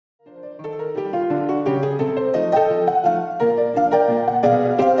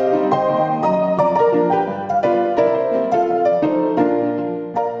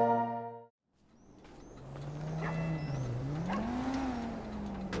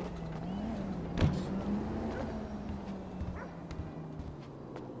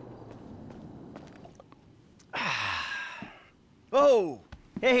Oh!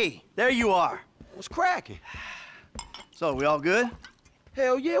 Hey, there you are. What's cracking? So, we all good?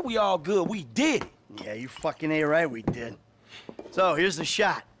 Hell yeah, we all good. We did it. Yeah, you fucking ain't right, we did. So, here's the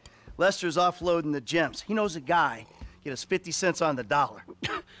shot. Lester's offloading the gems. He knows a guy. Get us 50 cents on the dollar.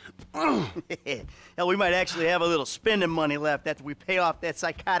 Hell, we might actually have a little spending money left after we pay off that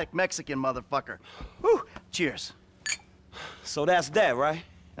psychotic Mexican motherfucker. Whew. Cheers. So that's that, right?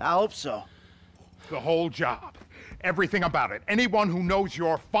 I hope so. The whole job. Everything about it. Anyone who knows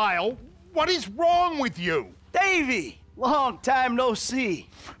your file, what is wrong with you? Davey! Long time no see.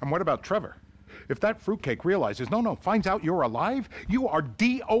 And what about Trevor? If that fruitcake realizes, finds out you're alive, you are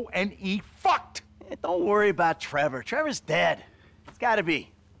D-O-N-E fucked! Don't worry about Trevor. Trevor's dead. It's gotta be.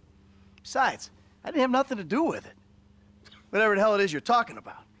 Besides, I didn't have nothing to do with it. Whatever the hell it is you're talking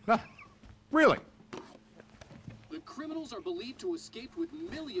about. Really? The criminals are believed to escape with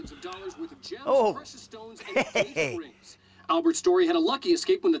millions of dollars worth of gems, Oh. precious stones, and engagement rings. Albert Story had a lucky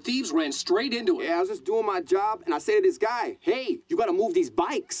escape when the thieves ran straight into him. Yeah, I was just doing my job, and I say to this guy, hey, you gotta move these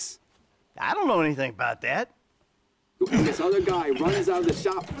bikes. I don't know anything about that. And this other guy runs out of the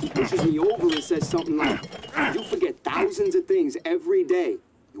shop, pushes me over and says something like, you forget thousands of things every day.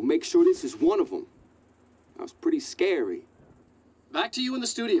 You'll make sure this is one of them. That was pretty scary. Back to you in the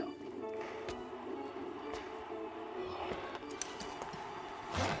studio.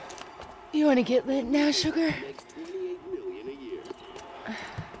 You want to get lit now, sugar? Makes $28 million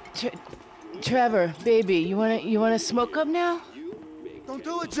a year. Trevor, baby, you wanna smoke up now? Don't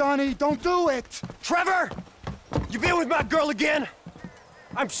do it, Johnny! Don't do it! Trevor! You been with my girl again?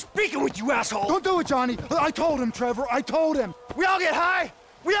 I'm speaking with you, asshole! Don't do it, Johnny! I told him, Trevor, I told him! We all get high!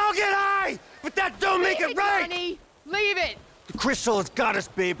 We all get high! But that don't make it right! Johnny! Leave it! The crystal has got us,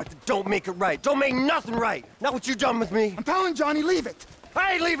 babe, but that don't make it right. Don't make nothing right. Not what you done with me. I'm telling Johnny, leave it!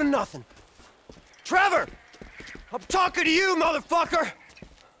 I ain't leaving nothing. Trevor! I'm talking to you, motherfucker!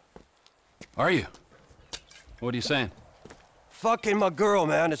 Are you? What are you saying? Fucking my girl,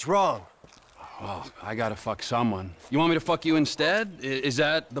 man. It's wrong. Well, I gotta fuck someone. You want me to fuck you instead? Is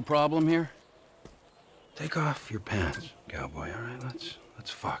that the problem here? Take off your pants, cowboy, all right? Let's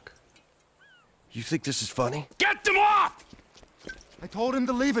fuck. You think this is funny? Get them off! I told him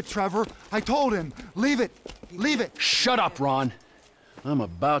to leave it, Trevor. I told him. Leave it. Leave it. Shut up, Ron. I'm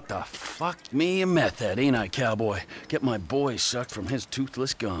about to fuck me a meth head, ain't I, cowboy? Get my boy sucked from his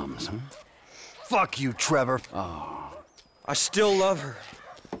toothless gums, huh? Fuck you, Trevor. Oh. I still love her.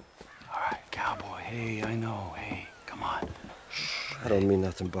 All right, cowboy. Hey, I know. Hey, come on. I don't mean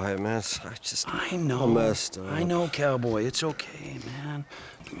nothing by it, man. I know. I'm messed up. I know, cowboy. It's okay, man.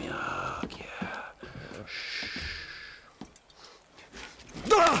 Give me a hug, yeah.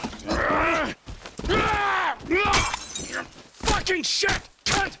 Fucking shit!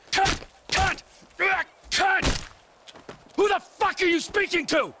 Cut! Who the fuck are you speaking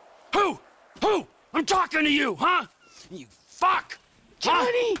to? Who? I'm talking to you, huh? You fuck!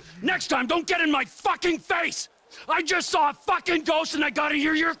 Johnny! Huh? Next time, don't get in my fucking face! I just saw a fucking ghost and I gotta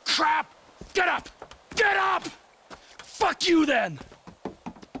hear your crap! Get up! Get up! Fuck you then!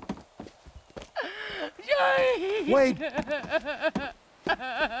 Johnny! Wait!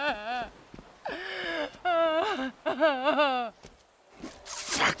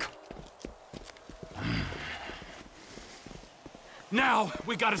 Fuck! Now,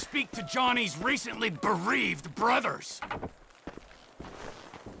 we gotta speak to Johnny's recently bereaved brothers.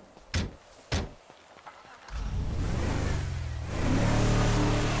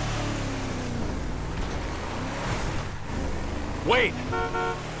 Wait!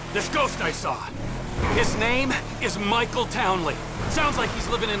 This ghost I saw. His name is Michael Townley. Sounds like he's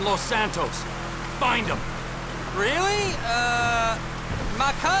living in Los Santos. Find him. Really?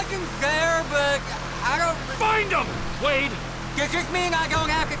 My cousin's there, but I don't... Find him, Wade! Does this mean I don't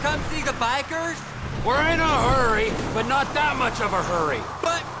have to come see the bikers? We're in a hurry, but not that much of a hurry.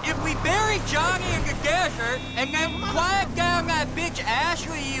 But if we bury Johnny in the desert and then quiet down that bitch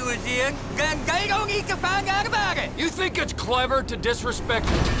Ashley he was in, then they don't need to find out about it. You think it's clever to disrespect...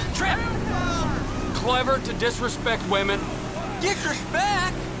 Clever to disrespect women?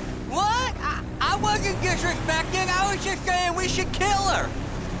 Disrespect? What? I wasn't disrespecting. I was just saying we should kill her.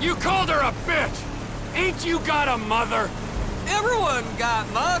 You called her a bitch! Ain't you got a mother? Everyone got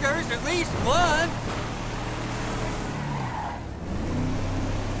mothers, at least one.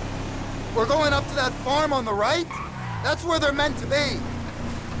 We're going up to that farm on the right? That's where they're meant to be.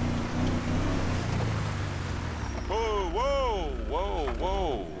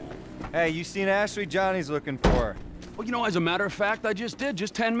 Whoa. Hey, you seen Ashley? Johnny's looking for her. Well, you know, as a matter of fact, I just did,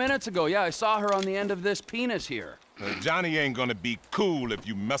 just 10 minutes ago. Yeah, I saw her on the end of this penis here. Johnny ain't gonna be cool if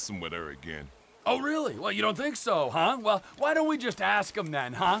you messing with her again. Oh, really? Well, you don't think so, huh? Well, why don't we just ask him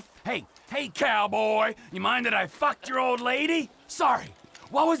then, huh? Hey, cowboy, you mind that I fucked your old lady? Sorry.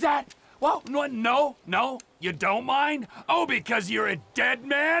 What was that? Well, no, you don't mind? Oh, because you're a dead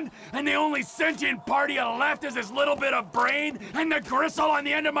man? And the only sentient part of you left is this little bit of brain and the gristle on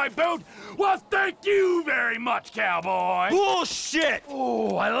the end of my boot? Well, thank you very much, cowboy. Bullshit!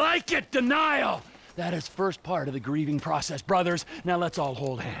 Oh, I like it, denial. That is first part of the grieving process, brothers. Now let's all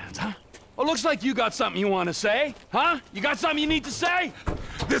hold hands, huh? Well, looks like you got something you want to say, huh? You got something you need to say?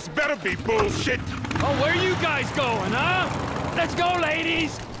 This better be bullshit. Oh, where you guys going, huh? Let's go,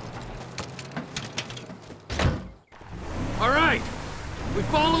 ladies. All right, we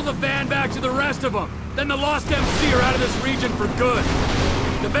follow the van back to the rest of them. Then the Lost MC are out of this region for good.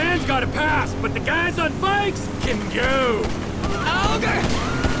 The van's got to pass, but the guys on bikes can go. Ogre!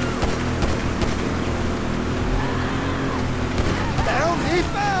 Down he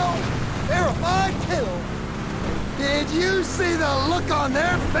fell! Terrified kill! Did you see the look on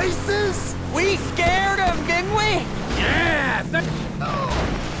their faces? We scared him, didn't we? Yeah!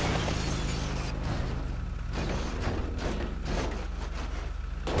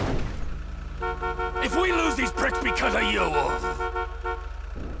 If we lose these pricks because of you, Wolf.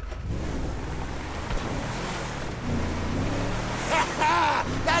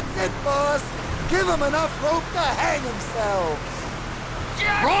 That's it, boss! Give him enough rope to hang themselves!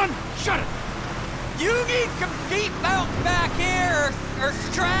 Ron, shut it! You need some seatbelts back here, or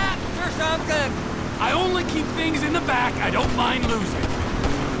straps or something. I only keep things in the back I don't mind losing.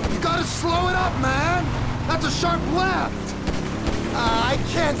 You gotta slow it up, man! That's a sharp left! I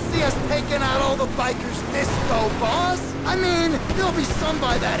can't see us taking out all the bikers this go, boss! I mean, there'll be some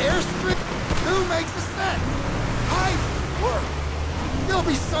by that airstrip. Who makes the set? High work! There'll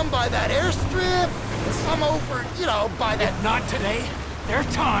be some by that airstrip, and some over, you know, by that... If not today, their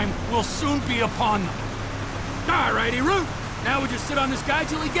time will soon be upon them. All righty, Root. Now we just sit on this guy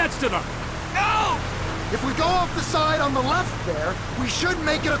till he gets to them. Go! If we go off the side on the left there, we should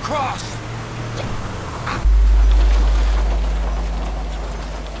make it across.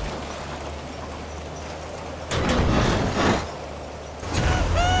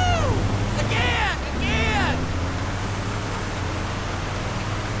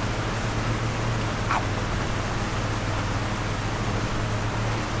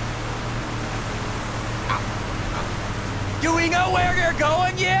 Do we know where they're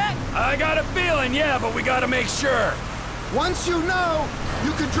going yet? I got a feeling, yeah, but we gotta make sure. Once you know,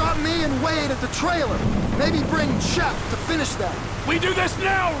 you can drop me and Wade at the trailer. Maybe bring Chef to finish that. We do this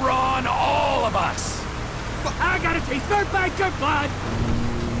now, Ron, all of us. I gotta taste their biker blood.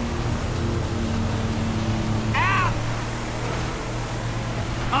 Ow!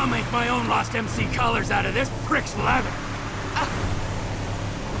 I'll make my own Lost MC colors out of this prick's leather.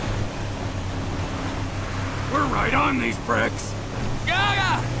 We're right on these pricks.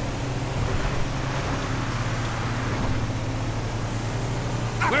 Gaga!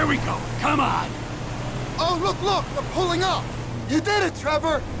 Where we going? Come on. Oh, look, they're pulling up. You did it,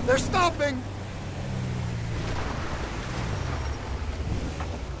 Trevor. They're stopping.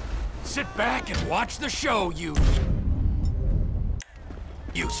 Sit back and watch the show, you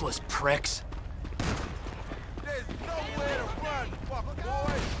useless pricks. There's nowhere to run, fucker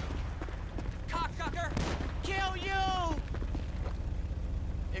boy. Cocksucker! Kill you!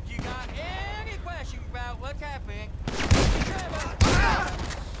 If you got any questions about what's happening, Trevor!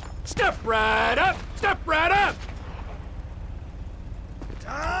 Step right up! Step right up!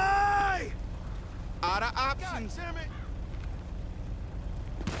 Die! Out of options. God damn it.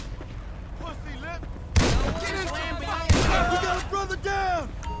 Pussy lip. Get in! We got a brother down!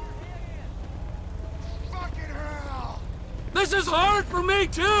 Fucking hell! This is hard for me,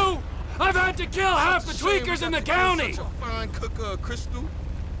 too! I've had to kill half the tweakers in the county! Such a fine cooker, Crystal.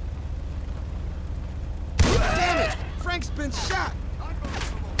 Damn it! Frank's been shot!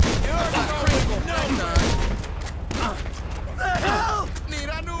 What the hell? Need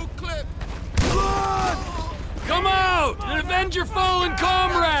a new clip. Come out and avenge your fallen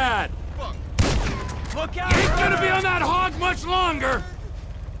comrade! Look out! You ain't gonna be on that hog much longer!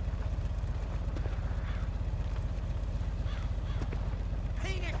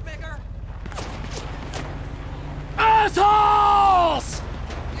 Penis bigger! Assholes!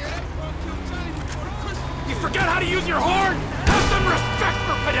 You forget how to use your horn? Have some respect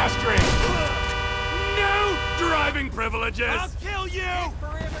for pedestrians! No driving privileges! I'll kill you!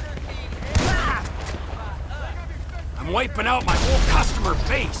 I'm wiping out my whole customer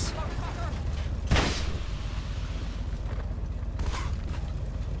base!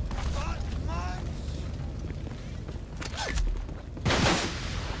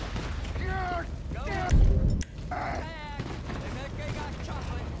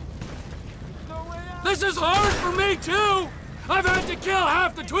 This is hard for me, too! I've had to kill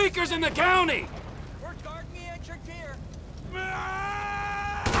half the tweakers in the county! We're guarding the entrance here.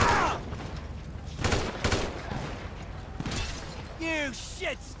 You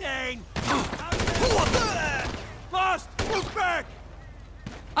shit stain! Lost! Move back!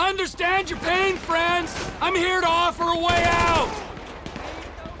 I understand your pain, friends! I'm here to offer a way out!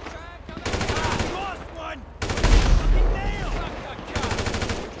 Lost one! Fucking nail!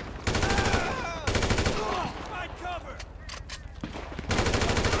 Find cover!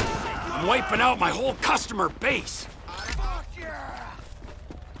 I'm wiping out my whole customer base! Fuck yeah!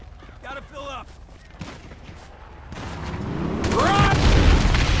 Gotta fill up. Run!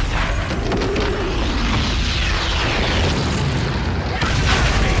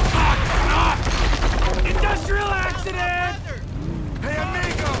 Industrial accident! Hey,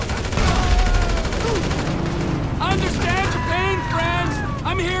 amigo! Understand your pain, friends!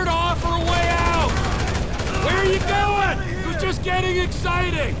 I'm here to offer a way out! Where are you going? It was just getting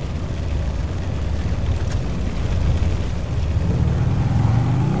exciting!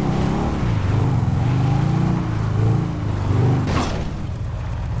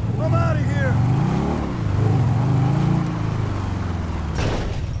 I'm out of here!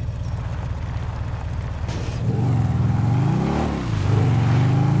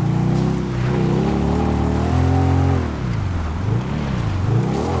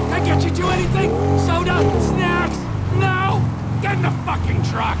 Can I get you to anything? Soda? Snacks? No? Get in the fucking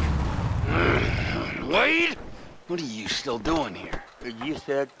truck! Wade? What are you still doing here? You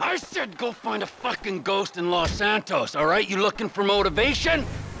said... I said go find a fucking ghost in Los Santos, all right? You looking for motivation?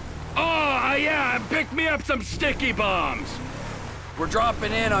 Oh, yeah, pick me up some sticky bombs. We're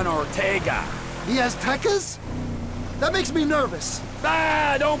dropping in on Ortega. The Aztecas? That makes me nervous.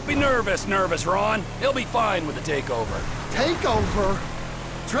 Ah, don't be nervous, Ron. He'll be fine with the takeover. Takeover?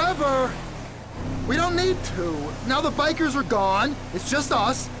 Trevor! We don't need to. Now the bikers are gone. It's just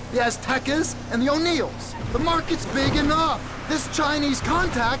us, the Aztecas, and the O'Neills. The market's big enough. This Chinese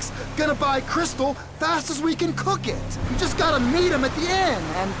contact's gonna buy crystal fast as we can cook it. We just gotta meet him at the inn,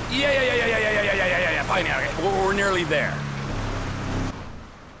 and... Yeah, fine, okay. We're nearly there.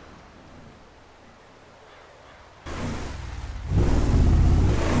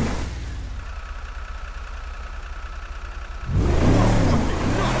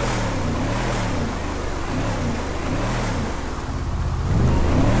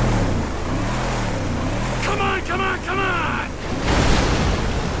 Come on!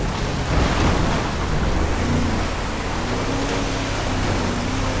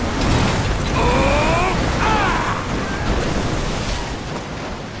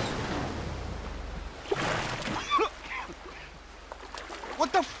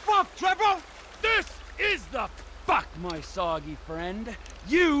 What the fuck, Trevor? This is the fuck, my soggy friend.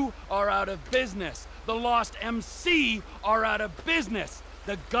 You are out of business. The Lost MC are out of business.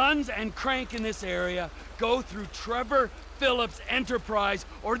 The guns and crank in this area go through Trevor Phillips Enterprise,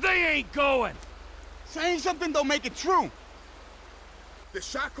 or they ain't going. Saying something don't make it true. The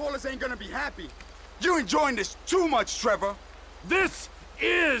shot callers ain't gonna be happy. You enjoying this too much, Trevor. This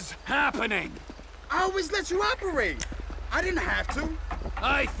is happening. I always let you operate. I didn't have to.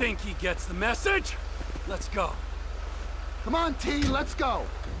 I think he gets the message. Let's go. Come on, T, let's go.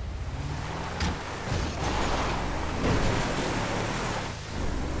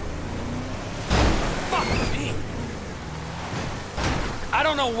 Fuck me. I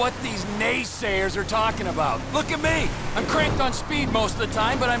don't know what these naysayers are talking about. Look at me. I'm cranked on speed most of the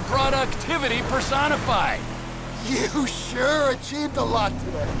time, but I'm productivity personified. You sure achieved a lot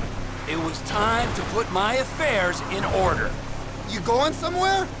today. It was time to put my affairs in order. You going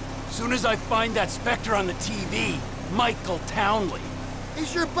somewhere? Soon as I find that Spectre on the TV, Michael Townley.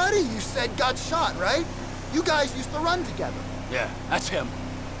 He's your buddy you said got shot, right? You guys used to run together. Yeah, that's him.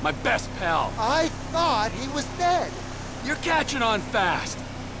 My best pal. I thought he was dead. You're catching on fast.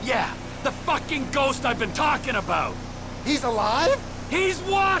 Yeah, the fucking ghost I've been talking about. He's alive? He's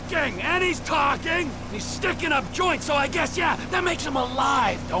walking, and he's talking. He's sticking up joints, so I guess, yeah, that makes him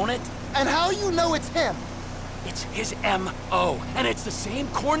alive, don't it? And how you know it's him? It's his M.O., and it's the same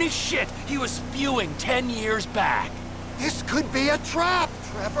corny shit he was spewing 10 years back. This could be a trap,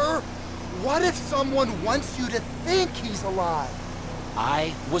 Trevor. What if someone wants you to think he's alive?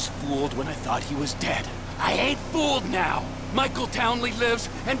 I was fooled when I thought he was dead. I ain't fooled now. Michael Townley lives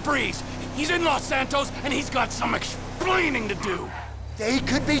and breathes. He's in Los Santos, and he's got some explaining to do. They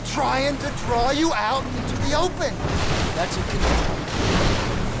could be trying to draw you out into the open.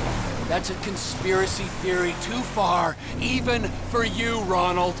 That's a conspiracy theory too far, even for you,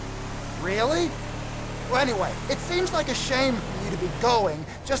 Ronald. Really? Well, anyway, it seems like a shame for you to be going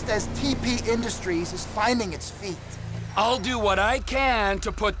just as TP Industries is finding its feet. I'll do what I can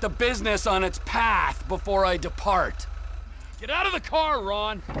to put the business on its path before I depart. Get out of the car,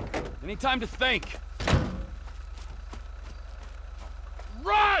 Ron. Any time to think.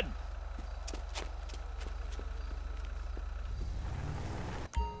 Run!